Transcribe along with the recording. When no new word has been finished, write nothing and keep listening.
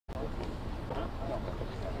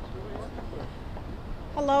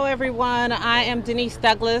Hello everyone, I am Denise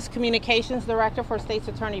Douglas, Communications Director for State's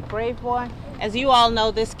Attorney Braveboy. As you all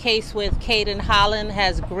know, this case with Caden Holland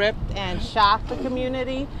has gripped and shocked the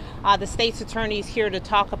community. The State's Attorney is here to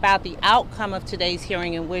talk about the outcome of today's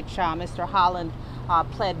hearing in which Mr. Holland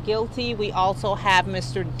pled guilty. We also have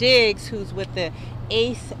Mr. Diggs, who's with the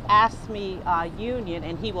AFSCME union,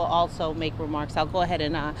 and he will also make remarks. I'll go ahead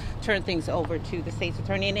and turn things over to the State's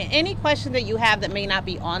Attorney. And any question that you have that may not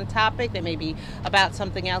be on topic, that may be about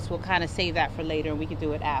something else, we'll kind of save that for later and we can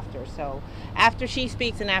do it after. So after she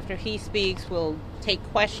speaks and after he speaks, we'll take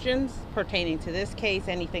questions pertaining to this case.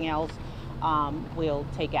 Anything else we'll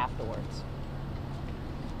take afterwards.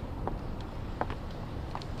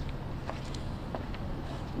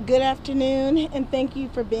 Good afternoon, and thank you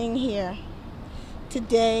for being here.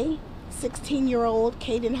 Today, 16-year-old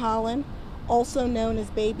Caden Holland, also known as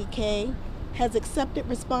Baby K, has accepted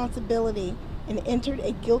responsibility and entered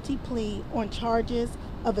a guilty plea on charges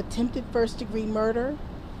of attempted first-degree murder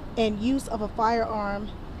and use of a firearm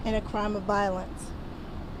in a crime of violence.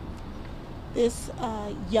 This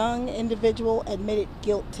young individual admitted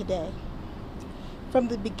guilt today. From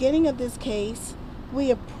the beginning of this case, we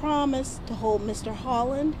have promised to hold Mr.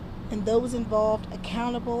 Holland and those involved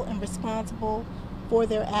accountable and responsible for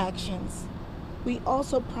their actions. We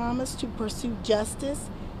also promise to pursue justice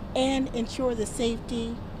and ensure the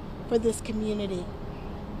safety for this community.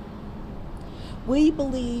 We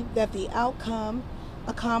believe that the outcome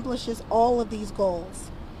accomplishes all of these goals.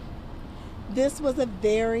 This was a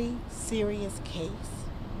very serious case.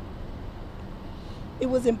 It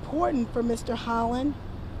was important for Mr. Holland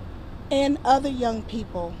and other young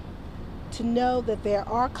people to know that there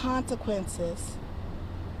are consequences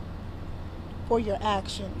for your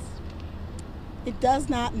actions. It does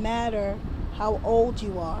not matter how old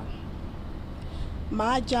you are.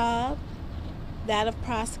 My job, that of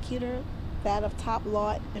prosecutor, that of top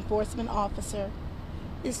law enforcement officer,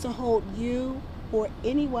 is to hold you or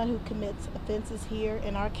anyone who commits offenses here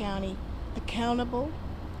in our county accountable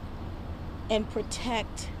and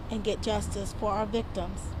protect and get justice for our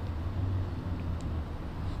victims.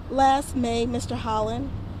 Last May, Mr. Holland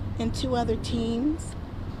and two other teens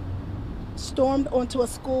stormed onto a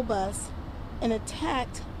school bus and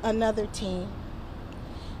attacked another teen.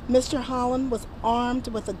 Mr. Holland was armed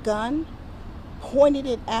with a gun, pointed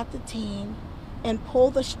it at the teen, and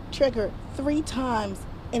pulled the trigger 3 times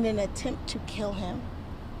in an attempt to kill him.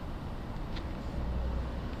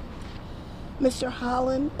 Mr.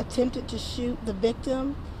 Holland attempted to shoot the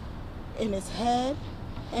victim in his head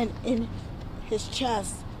and in his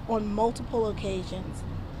chest on multiple occasions.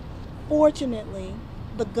 Fortunately,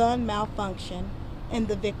 the gun malfunctioned and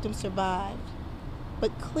the victim survived.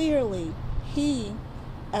 But clearly, he,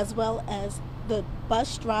 as well as the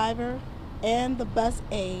bus driver and the bus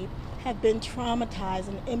aide, have been traumatized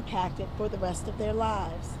and impacted for the rest of their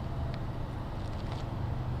lives.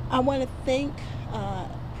 I want to thank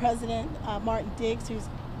President Martin Diggs, who's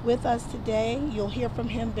with us today. You'll hear from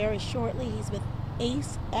him very shortly. He's with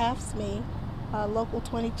AFSCME, Local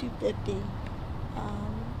 2250.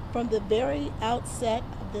 From the very outset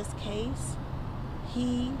of this case,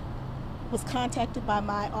 he was contacted by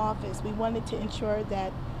my office. We wanted to ensure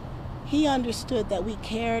that he understood that we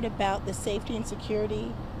cared about the safety and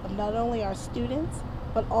security of not only our students,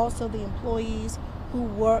 but also the employees who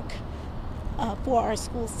work for our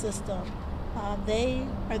school system. They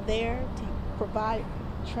are there to provide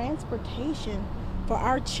transportation for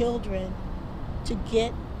our children to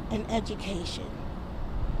get an education.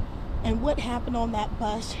 And what happened on that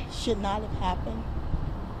bus should not have happened.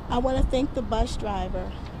 I want to thank the bus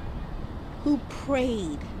driver who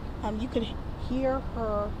prayed. You could hear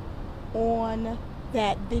her on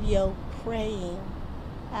that video praying,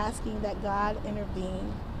 asking that God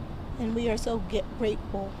intervene. And we are so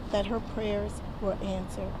grateful that her prayers were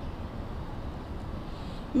answered.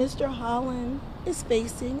 Mr. Holland is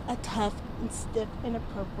facing a tough and stiff and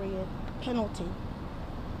appropriate penalty.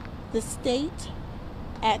 The state,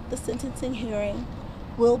 at the sentencing hearing,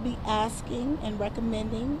 will be asking and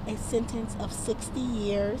recommending a sentence of 60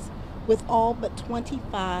 years with all but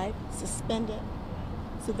 25 suspended.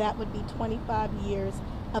 So that would be 25 years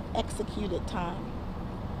of executed time.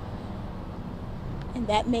 And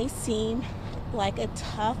that may seem like a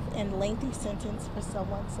tough and lengthy sentence for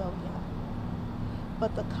someone so young.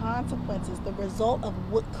 But the consequences, the result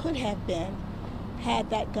of what could have been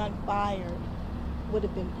had that gun fired, would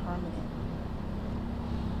have been permanent.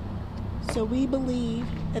 So we believe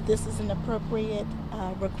that this is an appropriate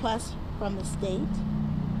request from the state.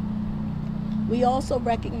 We also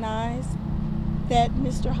recognize that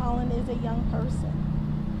Mr. Holland is a young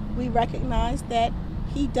person. We recognize that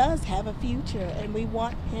he does have a future, and we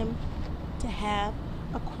want him to have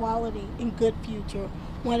a quality and good future,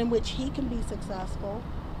 one in which he can be successful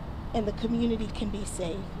and the community can be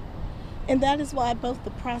safe. And that is why both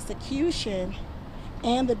the prosecution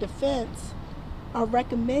and the defense are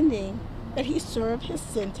recommending that he serve his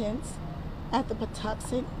sentence at the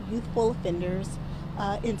Patuxent Youthful Offenders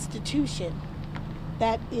Institution.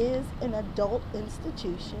 That is an adult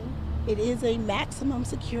institution. It is a maximum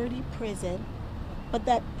security prison, but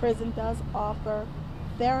that prison does offer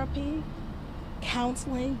therapy,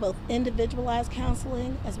 counseling, both individualized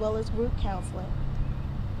counseling as well as group counseling.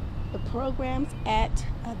 The programs at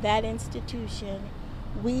that institution,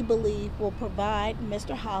 we believe, will provide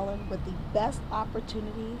Mr. Holland with the best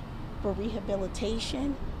opportunity for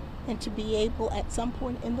rehabilitation and to be able at some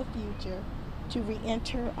point in the future to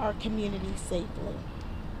re-enter our community safely.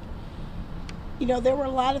 You know, there were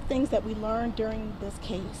a lot of things that we learned during this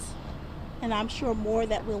case, and I'm sure more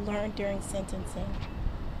that we'll learn during sentencing.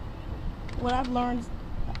 What I've learned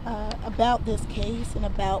about this case and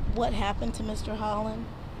about what happened to Mr. Holland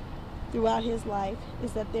throughout his life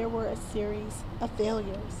is that there were a series of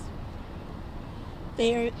failures.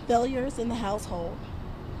 Failures in the household,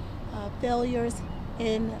 failures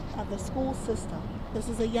in the school system. This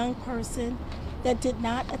is a young person that did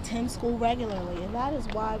not attend school regularly, and that is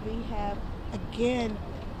why we have, again,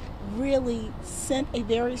 really sent a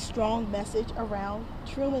very strong message around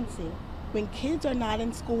truancy. When kids are not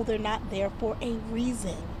in school, they're not there for a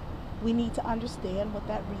reason. We need to understand what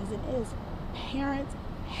that reason is. Parents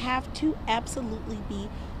have to absolutely be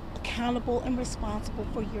accountable and responsible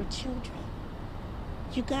for your children.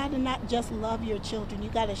 You got to not just love your children, you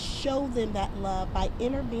got to show them that love by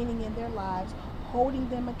intervening in their lives, holding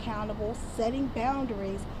them accountable, setting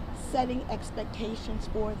boundaries, setting expectations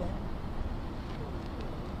for them.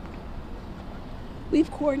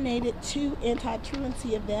 We've coordinated 2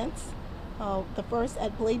 anti-truancy events, the first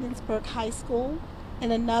at Bladensburg High School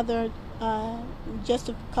and another just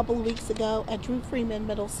a couple of weeks ago at Drew Freeman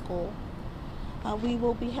Middle School. We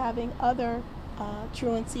will be having other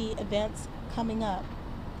truancy events coming up.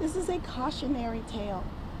 This is a cautionary tale.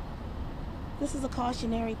 This is a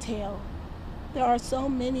cautionary tale. There are so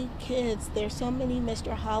many kids, there's so many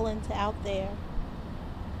Mr. Hollands out there.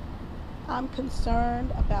 I'm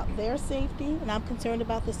concerned about their safety, and I'm concerned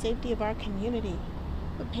about the safety of our community.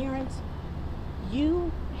 But parents,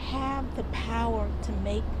 you have the power to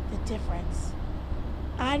make the difference.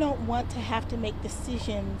 I don't want to have to make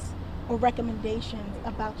decisions or recommendations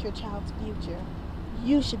about your child's future.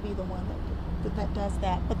 You should be the one that does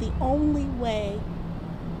that. But the only way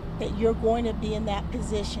that you're going to be in that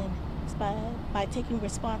position is by taking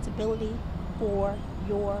responsibility for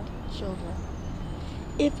your children.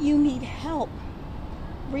 If you need help,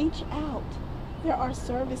 reach out. There are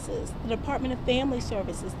services, the Department of Family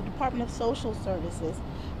Services, the Department of Social Services.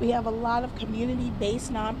 We have a lot of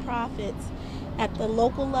community-based nonprofits at the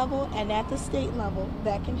local level and at the state level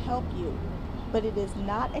that can help you. But it is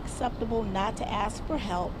not acceptable not to ask for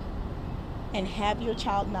help and have your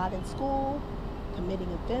child not in school,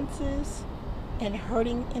 committing offenses, and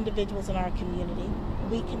hurting individuals in our community.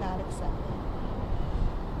 We cannot accept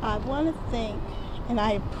it. I want to thank and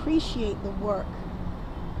I appreciate the work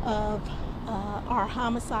of our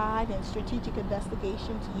Homicide and Strategic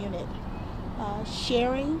Investigations Unit.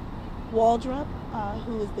 Sherry Waldrop,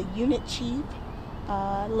 who is the unit chief,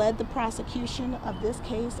 led the prosecution of this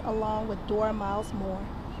case along with Dora Miles Moore.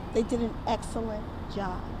 They did an excellent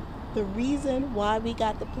job. The reason why we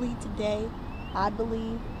got the plea today, I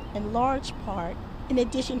believe, in large part, in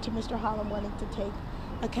addition to Mr. Holland wanting to take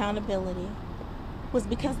accountability, was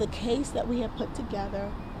because the case that we had put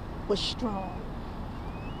together was strong.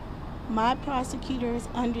 My prosecutors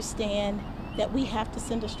understand that we have to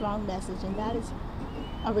send a strong message, and that is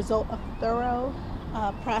a result of thorough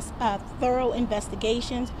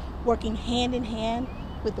investigations, working hand in hand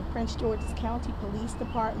with the Prince George's County Police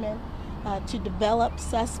Department to develop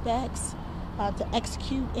suspects, to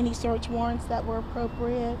execute any search warrants that were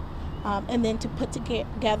appropriate, and then to put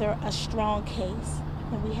together a strong case.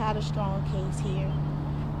 And we had a strong case here.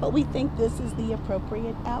 But we think this is the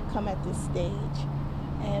appropriate outcome at this stage.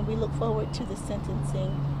 And we look forward to the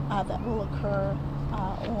sentencing that will occur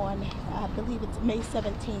on, I believe it's May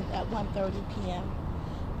 17th at 1:30 p.m.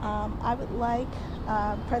 I would like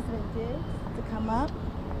President Diggs to come up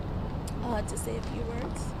to say a few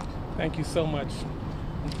words. Thank you so much.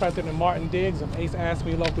 I'm President Martin Diggs of ACE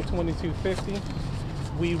ASME Local 2250.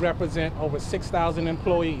 We represent over 6,000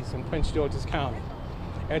 employees in Prince George's County.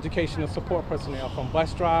 Educational support personnel from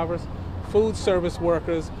bus drivers, food service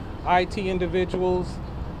workers, IT individuals,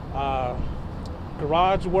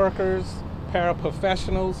 garage workers,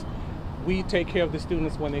 paraprofessionals, we take care of the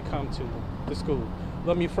students when they come to the school.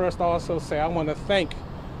 Let me first also say I want to thank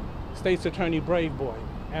State's Attorney Braveboy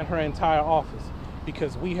and her entire office,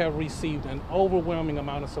 because we have received an overwhelming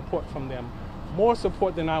amount of support from them, more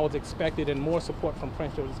support than I was expected and more support from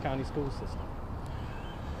Prince George's County school system.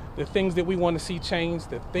 The things that we want to see change,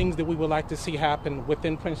 the things that we would like to see happen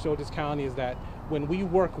within Prince George's County is that when we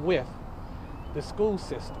work with the school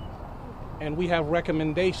system and we have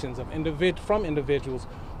recommendations of from individuals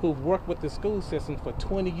who've worked with the school system for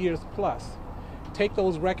 20 years plus, take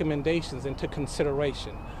those recommendations into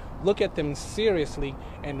consideration. Look at them seriously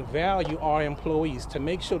and value our employees to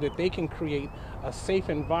make sure that they can create a safe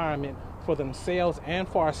environment for themselves and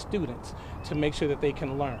for our students to make sure that they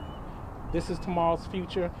can learn. This is tomorrow's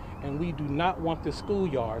future, and we do not want the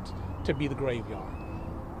schoolyards to be the graveyard.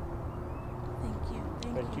 Thank you.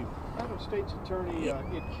 Thank you. Madam State's Attorney,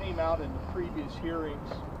 it came out in the previous hearings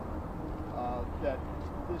that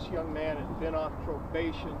this young man had been on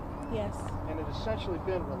probation. Yes. And had essentially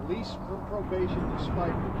been released from probation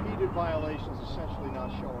despite repeated violations essentially not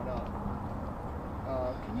showing up.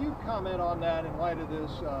 Can you comment on that in light of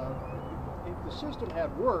this? If the system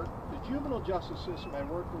had worked, the juvenile justice system had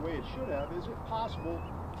worked the way it should have, is it possible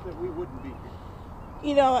that we wouldn't be here?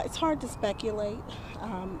 You know, it's hard to speculate,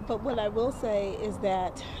 but what I will say is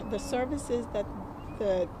that the services that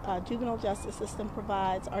the juvenile justice system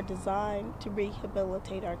provides are designed to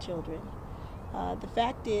rehabilitate our children. The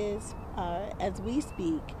fact is, as we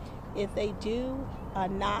speak, if they do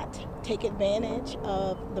not take advantage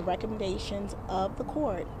of the recommendations of the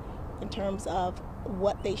court in terms of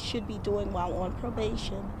what they should be doing while on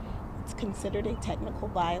probation, it's considered a technical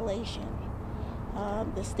violation.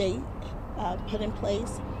 The state put in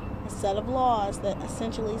place a set of laws that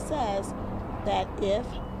essentially says that if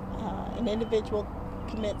an individual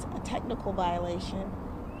commits a technical violation,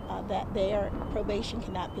 that their probation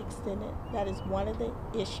cannot be extended. That is one of the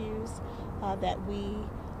issues that we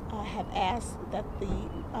have asked that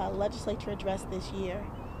the legislature address this year.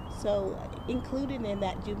 So included in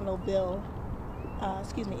that juvenile bill,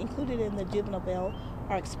 included in the juvenile bill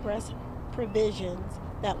are express provisions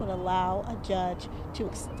that would allow a judge to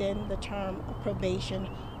extend the term of probation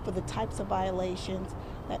for the types of violations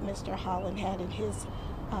that Mr. Holland had in his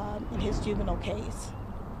juvenile case.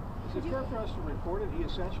 Is it fair for us to report it? He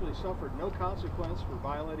essentially suffered no consequence for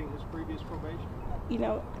violating his previous probation? You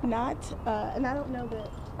know, not, and I don't know that,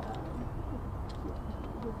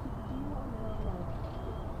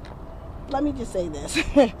 let me just say this.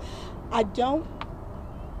 I don't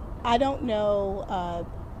know,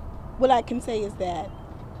 what I can say is that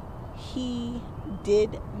he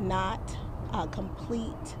did not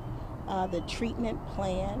complete the treatment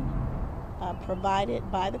plan provided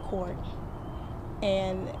by the court,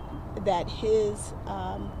 and that his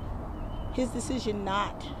decision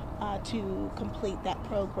not to complete that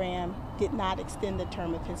program did not extend the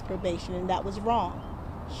term of his probation, and that was wrong.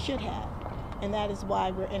 Should have. And that is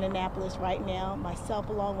why we're in Annapolis right now, myself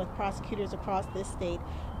along with prosecutors across this state,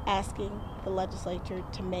 asking the legislature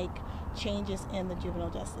to make changes in the juvenile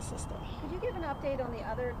justice system. Could you give an update on the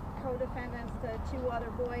other co-defendants, the two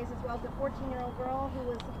other boys, as well as the 14-year-old girl who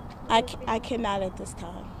was... I cannot at this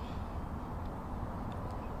time.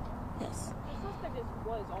 Yes. The suspect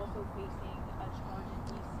was also facing a charge in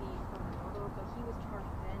D.C. for murder, but he was charged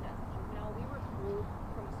then as a juvenile. We were told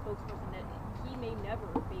from a spokesperson that he may never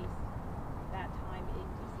face that time in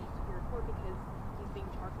D.C. Superior Court because he's being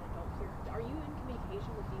charged in adult here. Are you in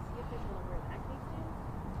communication with D.C. officials on where that case stands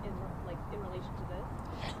in relation to this?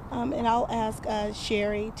 And I'll ask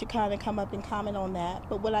Sherry to kind of come up and comment on that.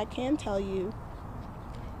 But what I can tell you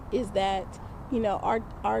is that, you know,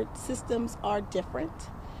 our systems are different.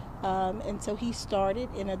 And so he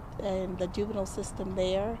started in the juvenile system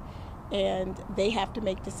there, and they have to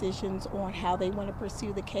make decisions on how they want to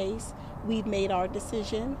pursue the case. We've made our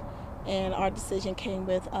decision, and our decision came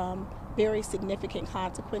with very significant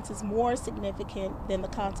consequences, more significant than the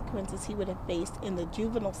consequences he would have faced in the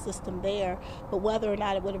juvenile system there. But whether or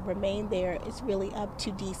not it would have remained there is really up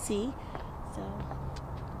to D.C. So.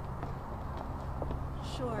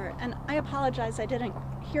 Sure, and I apologize, I didn't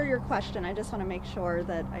hear your question. I just want to make sure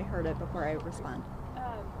that I heard it before I respond.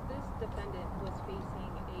 This defendant was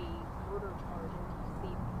facing a murder charge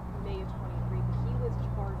in May of 23, but he was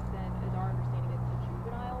charged then, as our understanding, as a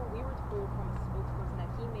juvenile. We were told from a spokesperson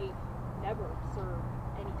that he may never serve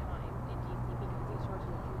any time in D.C. because he's charged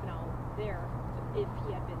as a juvenile there if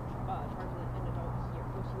he had been charged as an adult here,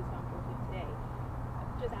 which he was found guilty today.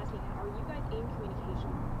 Just asking, are you guys in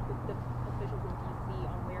communication with the officials in D.C.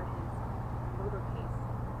 on where his murder case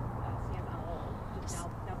stands at all, just now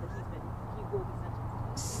that he will be sentenced?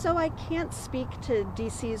 So I can't speak to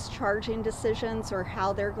DC's charging decisions or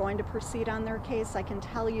how they're going to proceed on their case. I can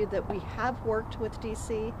tell you that we have worked with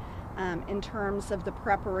DC in terms of the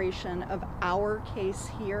preparation of our case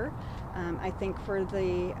here. I think for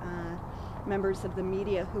the members of the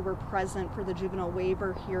media who were present for the juvenile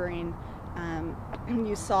waiver hearing,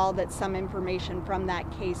 you saw that some information from that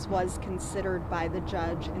case was considered by the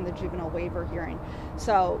judge in the juvenile waiver hearing.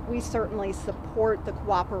 So we certainly support the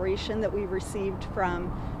cooperation that we received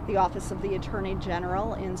from the Office of the Attorney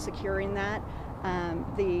General in securing that.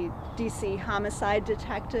 The DC homicide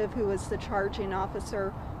detective, who was the charging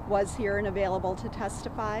officer, was here and available to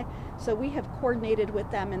testify. So we have coordinated with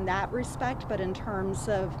them in that respect, but in terms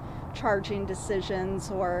of charging decisions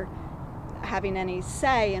or having any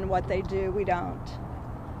say in what they do, we don't.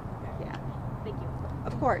 Yeah. Thank you.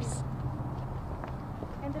 Of course.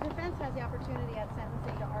 And the defense has the opportunity at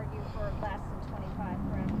sentencing to argue for less than 25,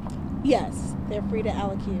 correct? Yes, they're free to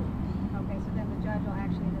allocute. Okay, so then the judge will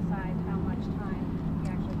actually decide how much time he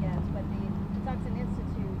actually gets. But the Tucson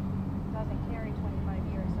Institute doesn't carry 25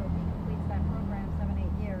 years, so if he completes that program 7,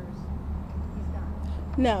 8 years, he's done.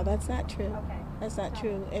 No, that's not true. Okay. That's not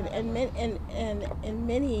true. And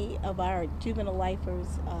many of our juvenile lifers,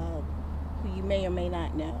 who you may or may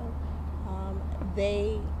not know,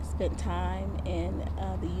 they spent time in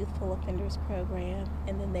the Youthful Offenders Program,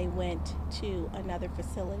 and then they went to another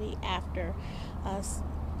facility after us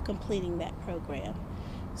completing that program.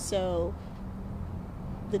 So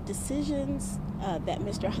the decisions that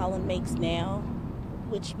Mr. Holland makes now,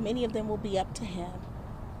 which many of them will be up to him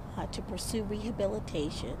to pursue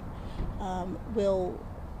rehabilitation,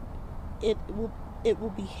 it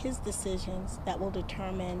will be his decisions that will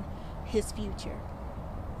determine his future.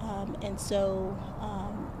 And so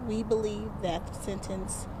we believe that the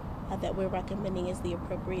sentence that we're recommending is the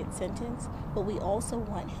appropriate sentence, but we also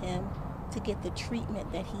want him to get the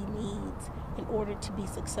treatment that he needs in order to be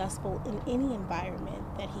successful in any environment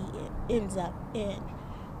that he ends up in.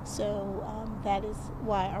 So that is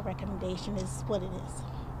why our recommendation is what it is.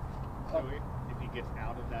 So if he gets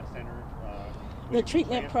out of that center, the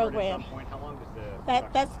treatment program. At some point, how long does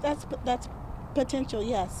the that's potential,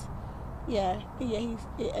 yes. Yeah,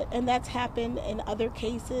 and that's happened in other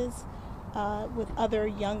cases with other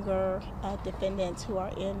younger defendants who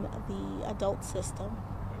are in the adult system.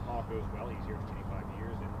 If all goes well, he's here for 25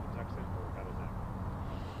 years in Texas, or how does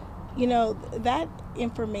that? You know, that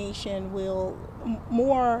information will,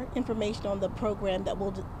 more information on the program that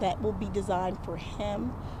will be designed for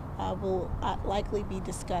him will likely be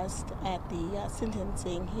discussed at the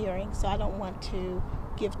sentencing hearing. So I don't want to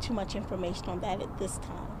give too much information on that at this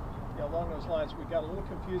time. Yeah, along those lines, we got a little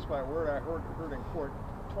confused by a word I heard in court,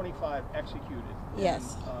 25 executed.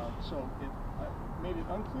 Yes. And, so it made it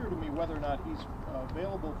unclear to me whether or not he's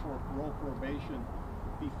available for parole probation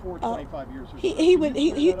before 25 years. He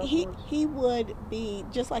would be,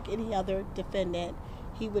 just like any other defendant,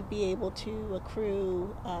 he would be able to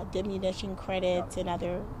accrue diminution credits and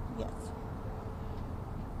other, yes.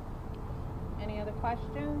 Any other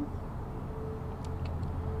questions?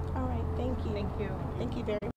 All right, thank you. Thank you. Thank you very much.